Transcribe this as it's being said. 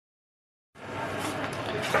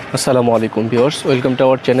আসসালামু আলাইকুম viewers, welcome to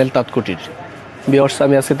our channel তাঁতকুটির। Viewers,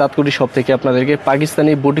 আমি আজকে তাঁতকুটি শপ থেকে আপনাদেরকে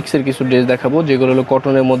পাকিস্তানি বুটিক্সের কিছু ড্রেস দেখাবো, যেগুলো হলো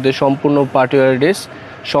কটনের মধ্যে সম্পূর্ণ পার্টিওয়ার ড্রেস,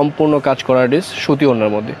 সম্পূর্ণ কাজ করা ড্রেস, সুতি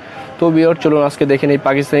ওড়নার মধ্যে। তো ভিউয়ার্স, চলুন আজকে দেখেন এই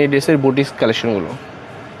পাকিস্তানি ড্রেসের বুটিক্স কালেকশনগুলো।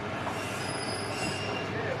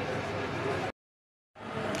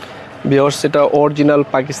 ভিউয়ার্স, এটা অরিজিনাল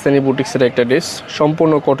পাকিস্তানি বুটিক্সের একটা ড্রেস,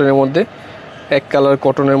 সম্পূর্ণ কটনের মধ্যে, এক কালার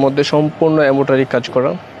কটনের মধ্যে সম্পূর্ণ এমব্রয়ডারি কাজ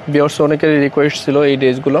করা। ভিউয়ার্স, অনেকেরই রিকোয়েস্ট ছিল এই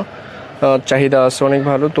ড্রেসগুলো, চাহিদা আছে অনেক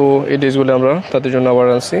ভালো, তো এই ড্রেসগুলো আমরা তাদের জন্য আবার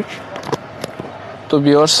আনছি। তো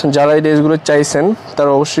ভিউয়ার্স, যারা এই ড্রেসগুলো চাইছেন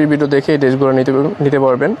তারা অবশ্যই ভিডিও দেখে এই ড্রেসগুলো নিতে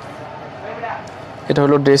পারবেন। এটা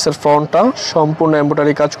হলো ড্রেসের ফ্রন্টটা, সম্পূর্ণ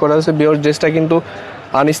এমব্রয়ডারি কাজ করা আছে। ভিউয়ার্স, ড্রেসটা কিন্তু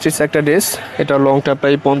আনস্টিচ একটা ড্রেস, এটা লংটা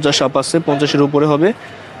প্রায় 50 আপ আছে, 50-এর উপরে হবে।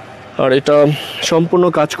 আর এটা সম্পূর্ণ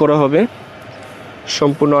কাজ করা হবে,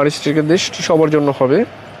 সম্পূর্ণ আনস্টিচের ড্রেস, সবার জন্য হবে।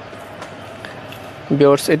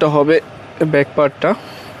 ভিউয়ার্স, এটা হবে ব্যাক পার্টটা,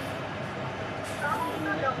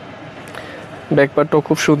 ব্যাক পার্টটাও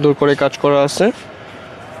খুব সুন্দর করে কাজ করা আছে।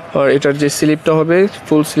 আর এটার যে স্লিপটা হবে,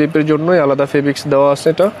 ফুল স্লিপের জন্যই আলাদা ফেব্রিক্স দেওয়া আছে,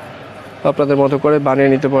 এটা আপনাদের মতো করে বানিয়ে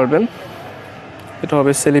নিতে পারবেন। এটা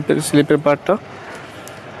হবে স্লিপের পার্টটা।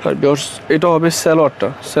 আর ভিউয়ার্স, এটা হবে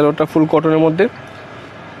স্যালোয়ারটা ফুল কটনের মধ্যে,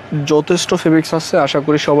 যথেষ্ট ফেব্রিক্স আছে, আশা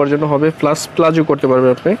করি সবার জন্য হবে, প্লাস প্লাজো করতে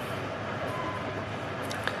পারবেন আপনি।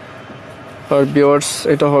 আর ভিউয়ার্স,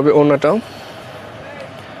 এটা হবে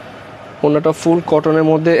ওড়নাটা ফুল কটনের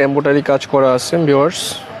মধ্যে এমব্রয়ডারি কাজ করা আছে। ভিউয়ার্স,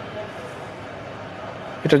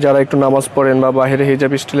 এটা যারা একটু নামাজ পড়েন বা বাইরে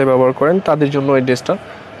হিজাব স্টাইলে ব্যবহার করেন তাদের জন্য এই ড্রেসটা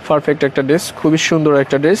পারফেক্ট একটা ড্রেস, খুবই সুন্দর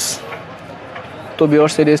একটা ড্রেস। তো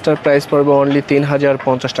ভিউয়ার্স, এই ড্রেসটার প্রাইস পড়বে অনলি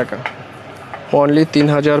 3050 টাকা, অনলি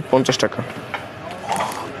 3050 টাকা।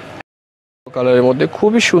 কালারের মধ্যে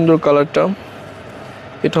খুবই সুন্দর কালারটা,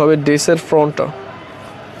 এটা হবে ড্রেসের ফ্রন্টটা।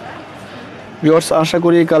 ভিউয়ার্স, আশা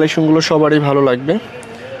করি এই কালেকশনগুলো সবারই ভালো লাগবে।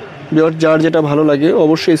 ভিউয়ার্স, যার যেটা ভালো লাগে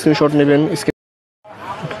অবশ্যই স্ক্রিনশট নেবেন।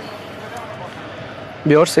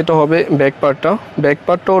 ভিউয়ার্স, এটা হবে ব্যাক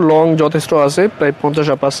পার্টটাও লং যথেষ্ট আছে, প্রায় 50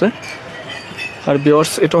 আপ আছে। আর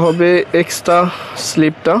ভিউয়ার্স, এটা হবে এক্সট্রা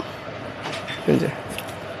স্লিপটা, এই যে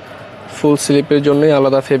ফুল স্লিপের জন্যই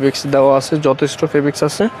আলাদা ফেব্রিক্স দেওয়া আছে, যথেষ্ট ফেব্রিক্স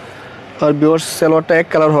আছে। আর ভিউয়ার্স, সালোয়ারটা এক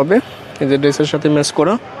কালার হবে, এই যে ড্রেসের সাথে ম্যাচ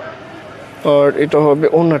করা। আর এটা হবে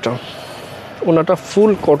ওড়নাটা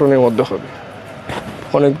ফুল কটনের মধ্যে হবে,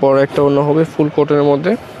 অনেক বড় একটা ওড়না হবে ফুল কটনের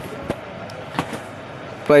মধ্যে।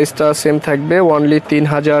 প্রাইসটা সেম থাকবে, অনলি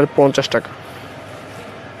 3050 টাকা।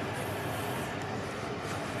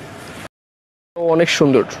 অনেক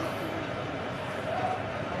সুন্দর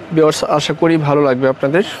ভিউয়ার্স, আশা করি ভালো লাগবে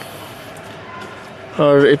আপনাদের।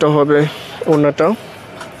 আর এটা হবে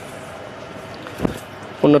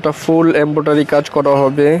ওড়নাটা ফুল এমব্রয়ডারি কাজ করা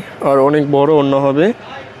হবে, আর অনেক বড় ওড়না হবে।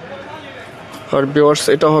 আর ভিউয়ার্স,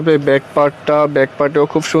 এটা হবে ব্যাক পার্টেও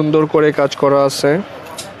খুব সুন্দর করে কাজ করা আছে,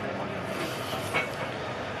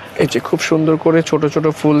 এই যে খুব সুন্দর করে ছোট ছোট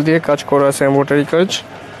ফুল দিয়ে কাজ করা আছে, এমব্রয়ডারি কাজ।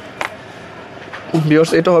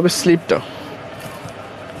 ভিউয়ার্স, এটা হবে স্লিপটা,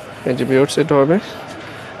 এই যে ভিউয়ার্স, এটা হবে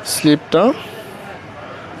স্লিপটা,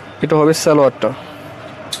 এটা হবে সালোয়ারটা।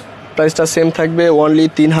 প্রাইসটা সেম থাকবে, অনলি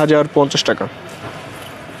 3050 টাকা।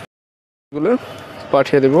 এগুলো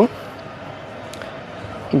পাঠিয়ে দেব।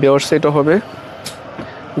 ভিউয়ার্স, এটা হবে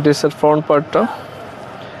ড্রেসের ফ্রন্ট পার্টটা,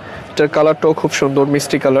 এটার কালারটাও খুব সুন্দর,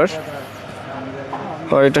 মিষ্টি কালার।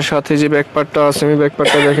 আর এটার সাথে যে ব্যাক পার্টটা আছে, আমি ব্যাক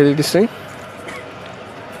পার্টটা দেখে দিতেছি।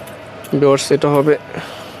 ভিউয়ার্স, এটা হবে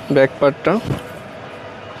ব্যাক পার্টটা।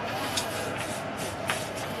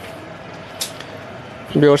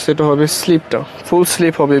 ভিউয়ার্স, এটা হবে স্লিপটা, ফুল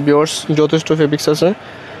স্লিপ হবে। ভিউয়ার্স, যথেষ্ট ফেব্রিক্স আছে।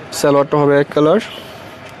 সালোয়ারটা হবে এক কালার,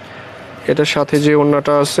 এটার সাথে যে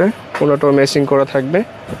ওড়নাটা আছে ওড়নাটাও ম্যাচিং করা থাকবে,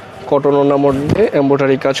 কটন ওড়নার মধ্যে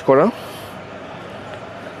এমব্রয়ডারি কাজ করা।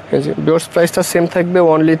 এই যে ভিউয়ার্স, প্রাইসটা সেম থাকবে,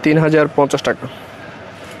 অনলি 3050 টাকা।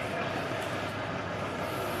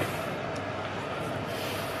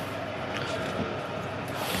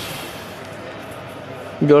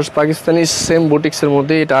 ভিউয়ার্স, পাকিস্তানি সেম বুটিক্সের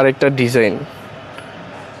মধ্যে এটা আরেকটা ডিজাইন,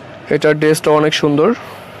 এটার ড্রেসটা অনেক সুন্দর,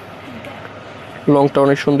 লংটা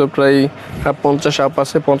অনেক সুন্দর, প্রায় 50 আপ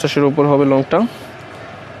আছে, 50-এর উপর হবে লংটা।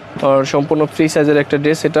 আর সম্পূর্ণ ফ্রি সাইজের একটা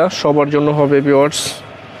ড্রেস, এটা সবার জন্য হবে ভিউয়ার্স।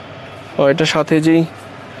 আর এটার সাথে যেই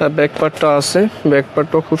ব্যাক পার্টটা আছে, ব্যাক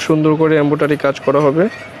পার্টটাও খুব সুন্দর করে এমব্রয়ডারি কাজ করা হবে।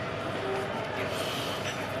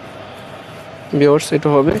 ভিউয়ার্স, এটা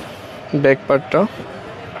হবে ব্যাক পার্টটা,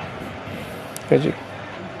 এই যে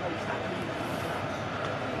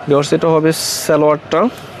ভিউয়ার্স, এটা হবে সালোয়ারটা।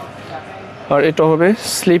 আর এটা হবে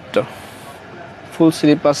স্লিপটা, ফুল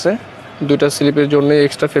স্লিপ আছে, দুইটা স্লিপের জন্য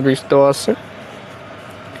এক্সট্রা ফেব্রিক্স দেওয়া আছে।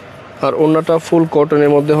 আর ওড়নাটা ফুল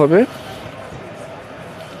কটনের মধ্যে হবে,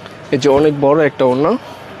 এই যে অনেক বড় একটা ওড়না,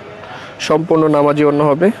 সম্পূর্ণ নামাজি ওড়না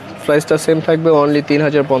হবে। প্রাইসটা সেম থাকবে অনলি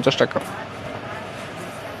 3050 টাকা।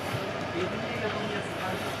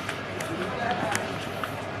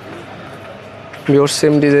 ভিউয়ার্স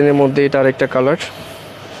সেম ডিজাইনের মধ্যে এটা আরেকটা কালার।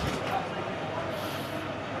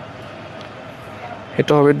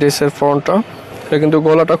 এটা হবে ড্রেসের ফ্রন্টটা। এটা কিন্তু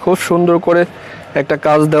গলাটা খুব সুন্দর করে একটা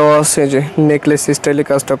কাজ দেওয়া আছে, যে নেকলেস স্টাইলে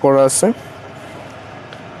কাজটা করা আছে।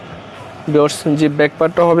 ভিউয়ার্স যে ব্যাক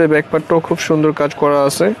পার্টটা হবে, ব্যাক পার্টটাও খুব সুন্দর কাজ করা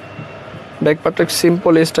আছে। ব্যাক পার্টটা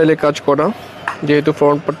সিম্পল স্টাইলে কাজ করা, যেহেতু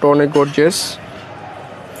ফ্রন্ট পার্টটা অনেক গর্জিয়াস।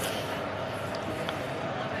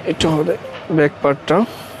 এটা হবে ব্যাক পার্টটা।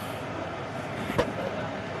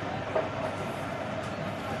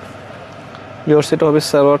 ভিউয়ার্স এটা হবে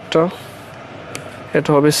সালোয়ারটা, এটা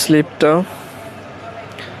হবে স্লিপটা,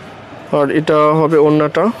 আর এটা হবে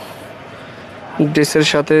ওড়নাটা। ড্রেসের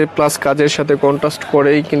সাথে প্লাস কাজের সাথে কন্ট্রাস্ট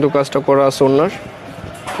করেই কিন্তু কাজটা করা আছে ওড়নার।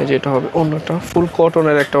 এই যে এটা হবে ওড়নাটা, ফুল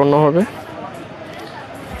কটনের একটা ওড়না হবে।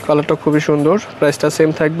 কালারটা খুবই সুন্দর। প্রাইসটা সেম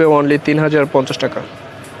থাকবে অনলি 3050 টাকা।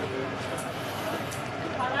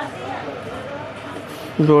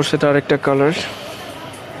 ভিউয়ার্স এটা আরেকটা কালার।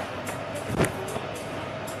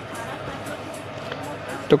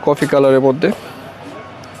 এটা কফি কালারের মধ্যে।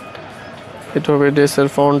 এটা হবে ড্রেসের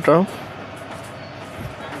ফ্রন্টটা।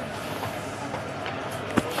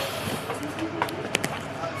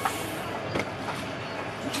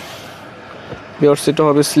 ভিউয়ার্স এটা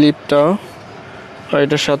হবে স্লিপটা, আর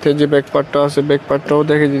এটার সাথে যে ব্যাক পার্টটা আছে, ব্যাক পার্টটাও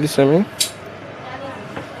দেখে দিতেছি আমি।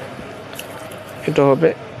 এটা হবে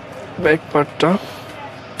ব্যাক পার্টটা,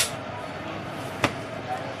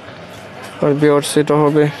 আর ভিউয়ার্স এটা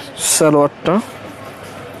হবে সালোয়ারটা,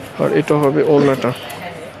 আর এটা হবে ওড়নাটা।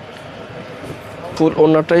 ফুল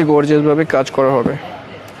ওড়নাটাই গর্জিয়াস ভাবে কাজ করা হবে।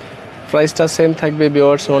 প্রাইসটা সেম থাকবে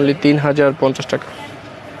ভিউয়ার্স অনলি 3050 টাকা।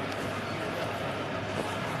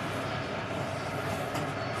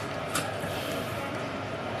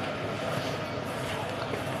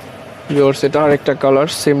 ভিউয়ার্স এটা আরেকটা কালার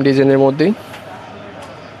সেম ডিজাইনের মধ্যেই।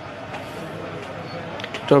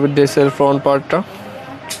 এটা হবে ড্রেসের ফ্রন্ট পার্টটা।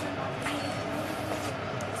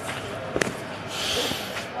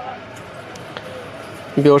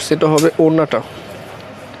 ভিউয়ার্স এটা হবে ওড়নাটা।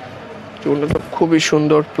 ওড়নাটা খুবই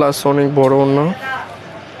সুন্দর, প্লাস অনেক বড় ওড়না।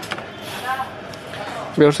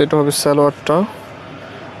 ভিউয়ার্স এটা হবে সালোয়ারটা,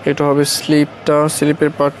 এটা হবে স্লিপটা,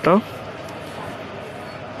 স্লিপের পার্টটা,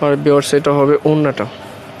 আর ভিউয়ার্স এটা হবে ওড়নাটা।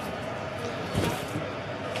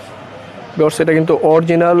 ভিউয়ার্স এটা কিন্তু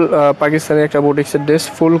অরিজিনাল পাকিস্তানি একটা বুটিক্সের ড্রেস,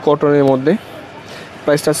 ফুল কটনের মধ্যে।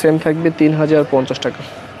 প্রাইসটা সেম থাকবে 3050 টাকা।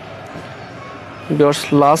 ভিউয়ার্স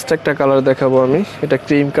লাস্ট একটা কালার দেখাবো আমি, এটা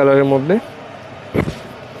ক্রিম কালারের মধ্যে।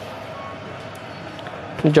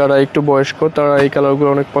 যারা একটু বয়স্ক তারা এই কালারগুলো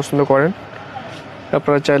অনেক পছন্দ করেন।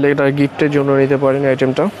 আপনারা চাইলে এটা গিফটের জন্য নিতে পারেন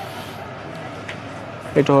আইটেমটা।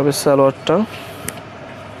 এটা হবে সালোয়ারটা,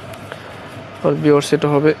 আর ভিউয়ার্স এটা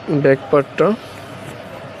হবে ব্যাক পার্টটা।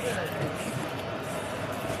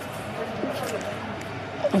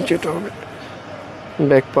 যেটা হবে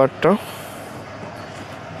ব্যাক পার্টটা,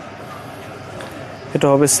 এটা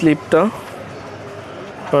হবে স্লিপটা,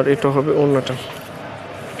 আর এটা হবে ওড়নাটা।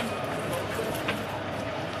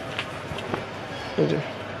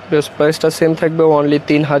 বেস্ট প্রাইসটা সেম থাকবে অনলি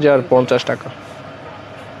 3050 টাকা।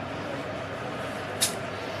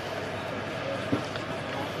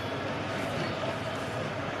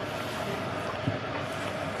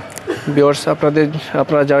 ভিউয়ার্স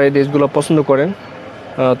আপনারা যারা এই ড্রেসগুলো পছন্দ করেন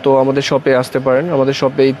তো আমাদের শপে আসতে পারেন। আমাদের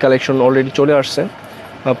শপে এই কালেকশন অলরেডি চলে আসছে,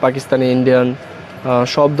 পাকিস্তানি, ইন্ডিয়ান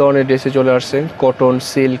সব ধরনের ড্রেসে চলে আসছে, কটন,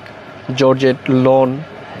 সিল্ক, জর্জেট, লন।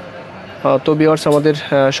 তো ভিউয়ার্স আমাদের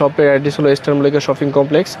শপের অ্যাড্রেস হলো eastern Mallika shopping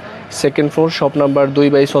complex, second floor, shop number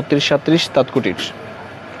 2/3637 Tatkutir.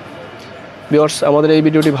 Viewers আমাদের এই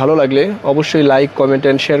ভিডিওটি ভালো লাগলে অবশ্যই লাইক, কমেন্ট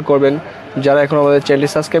অ্যান্ড শেয়ার করবেন। যারা এখন আমাদের চ্যানেলটি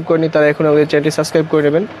সাবস্ক্রাইব করেনি তারা এখন আমাদের চ্যানেলটি সাবস্ক্রাইব করে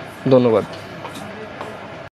নেবেন। ধন্যবাদ।